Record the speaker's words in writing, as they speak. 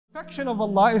perfection of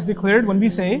Allah is declared when we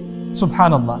say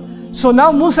Subhanallah. So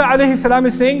now Musa alayhi salam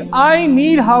is saying, I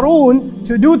need Harun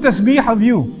to do tasbih of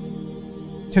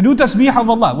you, to do tasbih of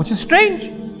Allah, which is strange.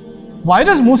 Why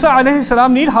does Musa alayhi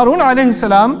salam need Harun alayhi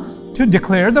salam to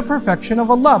declare the perfection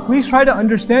of Allah? Please try to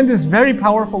understand this very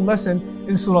powerful lesson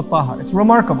in Surah Taha. It's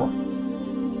remarkable.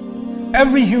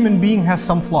 Every human being has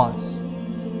some flaws.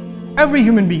 Every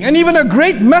human being, and even a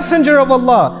great messenger of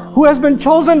Allah who has been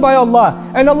chosen by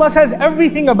Allah, and Allah says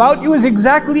everything about you is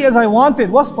exactly as I wanted.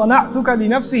 وَاصْطَنَعْتُكَ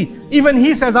لِنَفْسِي. Even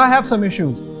he says, I have some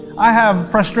issues. I have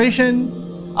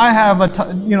frustration. I have a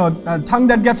tongue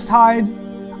that gets tied.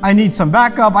 I need some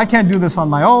backup. I can't do this on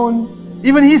my own.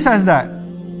 Even he says that.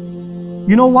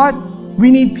 You know what?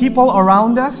 We need people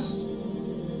around us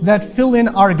that fill in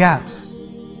our gaps.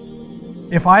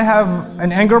 If I have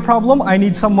an anger problem, I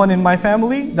need someone in my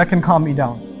family that can calm me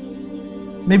down.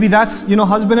 Maybe that's,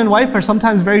 husband and wife are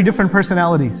sometimes very different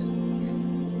personalities.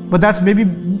 But that's maybe,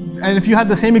 and if you had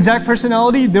the same exact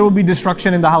personality, there will be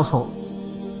destruction in the household.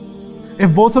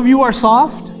 If both of you are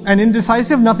soft and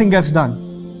indecisive, nothing gets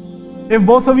done. If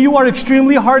both of you are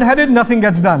extremely hard-headed, nothing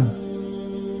gets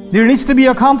done. There needs to be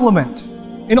a complement.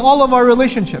 In all of our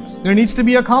relationships, there needs to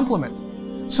be a complement.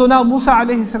 So now Musa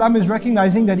alayhi salam is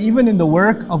recognizing that even in the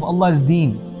work of Allah's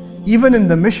deen, even in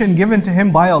the mission given to him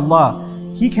by Allah,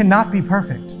 he cannot be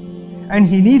perfect. And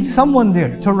he needs someone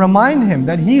there to remind him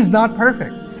that he's not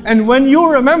perfect. And when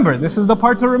you remember, this is the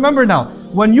part to remember now,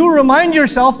 when you remind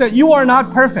yourself that you are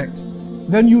not perfect,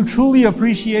 then you truly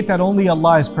appreciate that only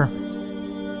Allah is perfect.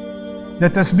 The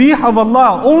tasbih of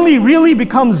Allah only really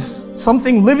becomes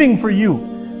something living for you.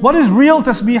 What is real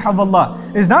tasbih of Allah?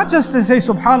 Is not just to say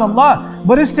Subhanallah,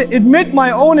 but is to admit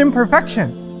my own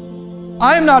imperfection.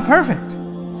 I am not perfect.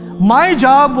 My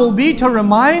job will be to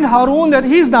remind Harun that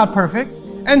he's not perfect,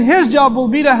 and his job will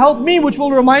be to help me, which will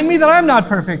remind me that I'm not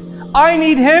perfect. I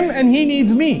need him and he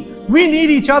needs me. We need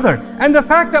each other. And the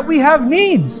fact that we have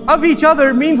needs of each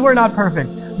other means we're not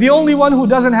perfect. The only one who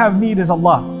doesn't have need is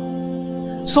Allah.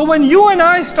 So when you and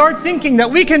I start thinking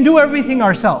that we can do everything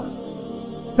ourselves,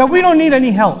 that we don't need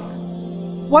any help.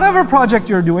 Whatever project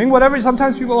you're doing,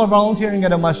 sometimes people are volunteering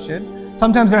at a masjid,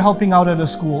 sometimes they're helping out at a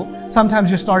school, sometimes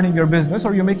you're starting your business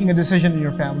or you're making a decision in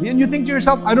your family, and you think to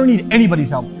yourself, I don't need anybody's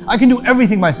help. I can do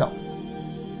everything myself.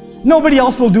 Nobody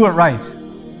else will do it right.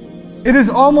 It is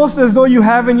almost as though you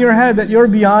have in your head that you're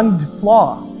beyond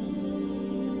flaw,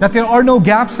 that there are no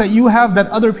gaps that you have that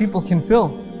other people can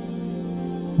fill.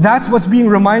 That's what's being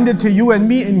reminded to you and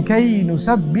me in كَيْ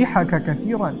نُسَبِّحَكَ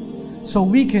كَثِيرًا. So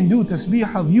we can do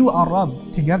tasbih of you, our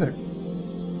Rabb, together.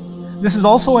 This is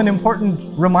also an important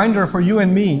reminder for you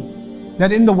and me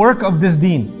that in the work of this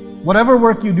deen, whatever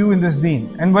work you do in this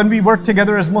deen, and when we work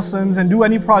together as Muslims and do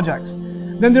any projects,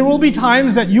 then there will be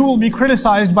times that you will be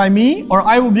criticized by me or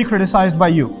I will be criticized by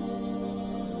you.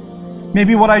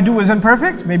 Maybe what I do isn't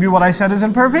perfect, maybe what I said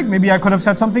isn't perfect, maybe I could have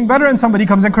said something better and somebody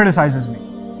comes and criticizes me.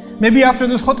 Maybe after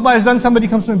this khutbah is done, somebody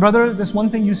comes to me, brother, this one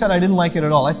thing you said, I didn't like it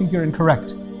at all. I think you're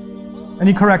incorrect. And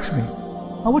he corrects me.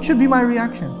 Now what should be my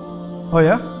reaction? Oh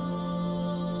yeah?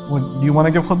 What, do you want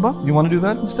to give khutbah? Do you want to do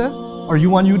that instead? Or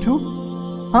you want YouTube?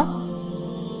 Huh?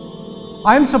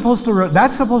 That's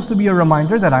supposed to be a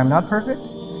reminder that I'm not perfect.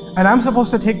 And I'm supposed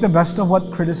to take the best of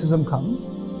what criticism comes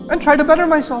and try to better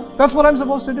myself. That's what I'm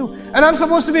supposed to do. And I'm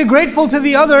supposed to be grateful to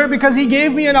the other because he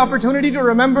gave me an opportunity to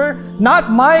remember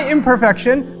not my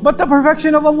imperfection, but the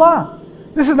perfection of Allah.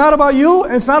 This is not about you,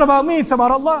 and it's not about me, it's about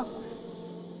Allah.